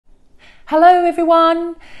Hello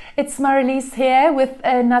everyone, it's Marilise here with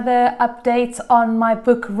another update on my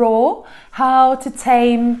book Raw, How to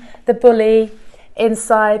Tame the Bully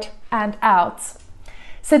Inside and Out.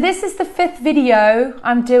 So this is the 5th video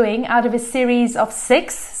I'm doing out of a series of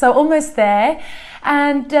 6, so almost there,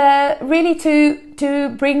 and really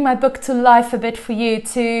to bring my book to life a bit for you,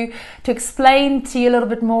 to explain to you a little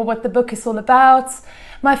bit more what the book is all about.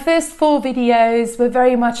 My first 4 videos were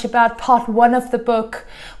very much about part 1 of the book,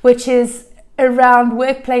 which is around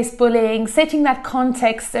workplace bullying, setting that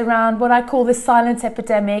context around what I call the silent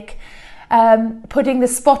epidemic, putting the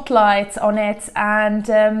spotlight on it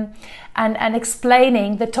and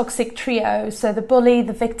explaining the toxic trio, so the bully,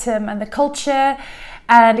 the victim and the culture,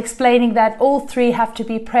 and explaining that all 3 have to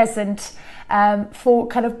be present for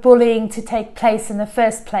kind of bullying to take place in the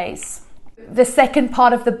first place. The second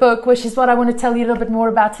part of the book, which is what I want to tell you a little bit more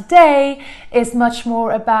about today, is much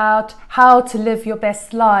more about how to live your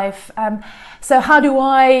best life. So how do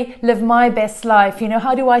I live my best life? You know,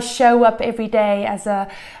 how do I show up every day as a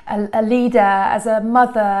leader, as a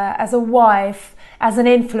mother, as a wife, as an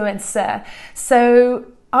influencer? So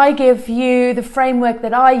I give you the framework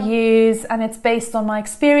that I use, and it's based on my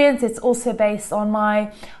experience. It's also based on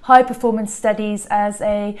my high performance studies as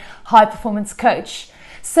a high performance coach.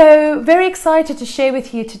 So very excited to share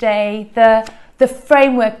with you today the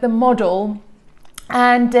framework, the model,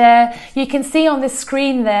 and you can see on the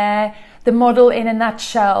screen there the model in a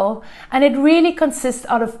nutshell, and it really consists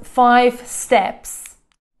out of 5 steps.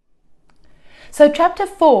 So chapter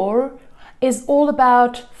 4 is all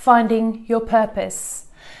about finding your purpose,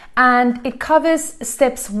 and it covers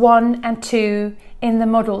steps 1 and 2 in the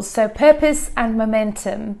model, so purpose and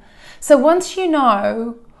momentum. So once you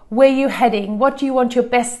know where you're heading, what do you want your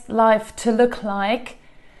best life to look like,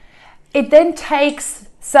 it then takes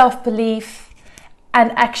self-belief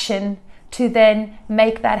and action to then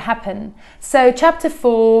make that happen. So chapter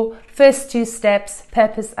 4, first 2 steps,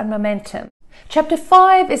 purpose and momentum. Chapter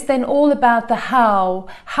 5 is then all about the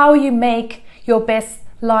how you make your best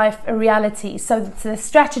life a reality. So the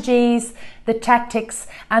strategies, the tactics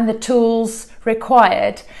and the tools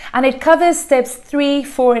required, and it covers steps 3,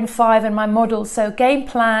 4 and 5 in my model, so game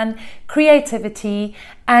plan, creativity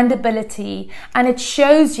and ability, and it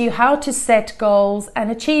shows you how to set goals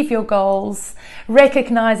and achieve your goals,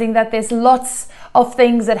 recognizing that there's lots of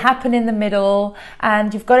things that happen in the middle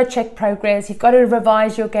and you've got to check progress, you've got to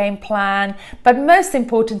revise your game plan, but most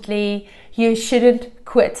importantly you shouldn't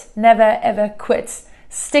quit, never ever quit.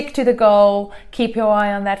 Stick to the goal, keep your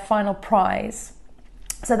eye on that final prize.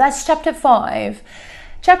 So that's chapter 5.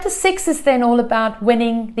 Chapter 6 is then all about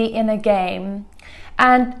winning the inner game.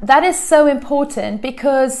 And that is so important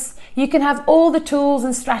because you can have all the tools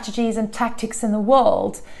and strategies and tactics in the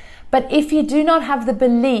world, but if you do not have the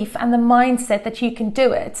belief and the mindset that you can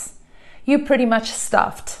do it, you're pretty much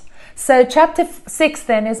stuffed. So chapter 6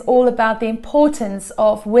 then is all about the importance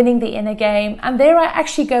of winning the inner game, and there I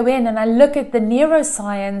actually go in and I look at the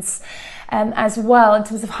neuroscience as well in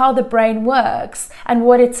terms of how the brain works and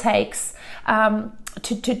what it takes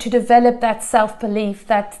to develop that self-belief,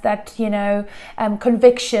 that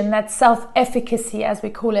conviction, that self-efficacy as we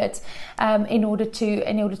call it, in order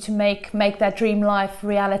to make that dream life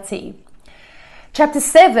reality. Chapter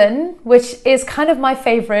 7, which is kind of my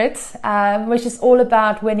favorite, which is all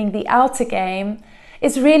about winning the outer game,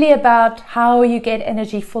 is really about how you get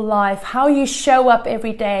energy for life, how you show up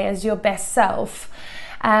every day as your best self.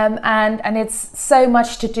 And it's so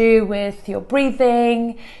much to do with your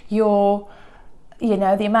breathing,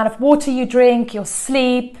 the amount of water you drink, your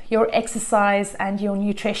sleep, your exercise and your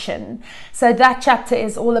nutrition. So that chapter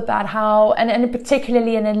is all about how, and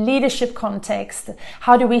particularly in a leadership context,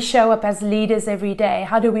 how do we show up as leaders every day?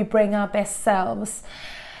 How do we bring our best selves?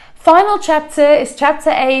 Final chapter is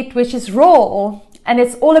chapter 8, which is Raw, and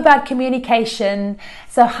it's all about communication.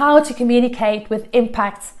 So how to communicate with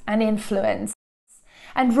impact and influence.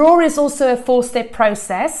 And Raw is also a 4-step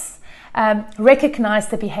process. Recognize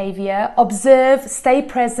the behavior, observe, stay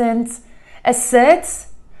present, assert,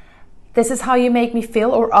 this is how you make me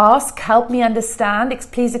feel, or ask, help me understand,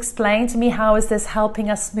 please explain to me how is this helping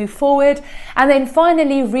us move forward, and then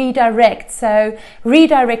finally redirect. So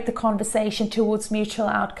redirect the conversation towards mutual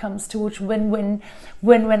outcomes, towards win-win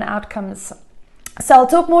outcomes. So I'll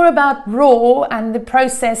talk more about Raw and the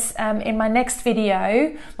process in my next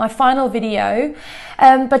video, my final video.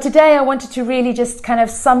 But today I wanted to really just kind of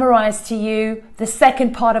summarize to you the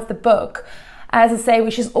second part of the book, as I say,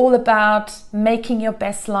 which is all about making your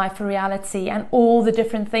best life a reality and all the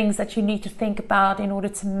different things that you need to think about in order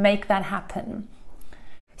to make that happen.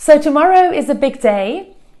 So tomorrow is a big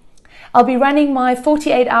day. I'll be running my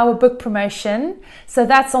 48-hour book promotion. So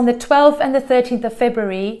that's on the 12th and the 13th of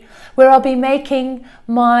February, where I'll be making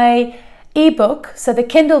my ebook, so the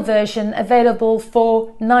Kindle version, available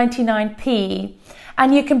for 99p.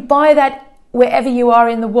 And you can buy that wherever you are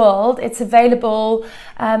in the world. It's available.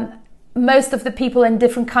 Most of the people in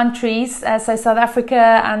different countries, so South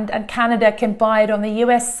Africa and Canada, can buy it on the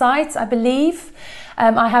US site, I believe.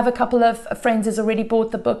 I have a couple of friends who's already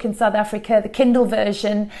bought the book in South Africa, the Kindle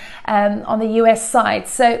version, on the US site.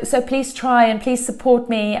 So please try and please support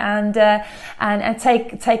me and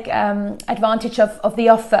take advantage of the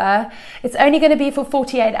offer. It's only going to be for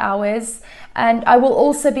 48 hours. And I will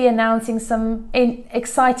also be announcing some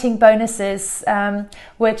exciting bonuses,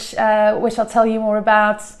 which I'll tell you more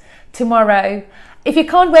about tomorrow. If you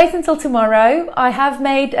can't wait until tomorrow, I have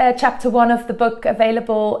made chapter 1 of the book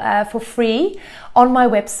available for free on my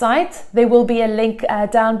website. There will be a link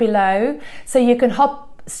down below, so you can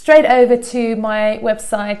hop straight over to my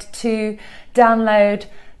website to download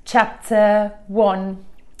chapter 1.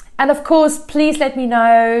 And of course, please let me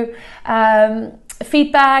know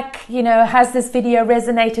feedback. Has this video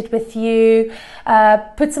resonated with you?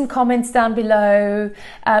 Put some comments down below.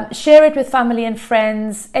 Share it with family and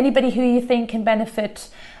friends, anybody who you think can benefit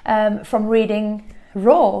from reading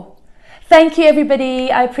Raw. Thank you,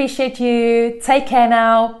 everybody. I appreciate you. Take care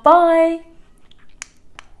now. Bye.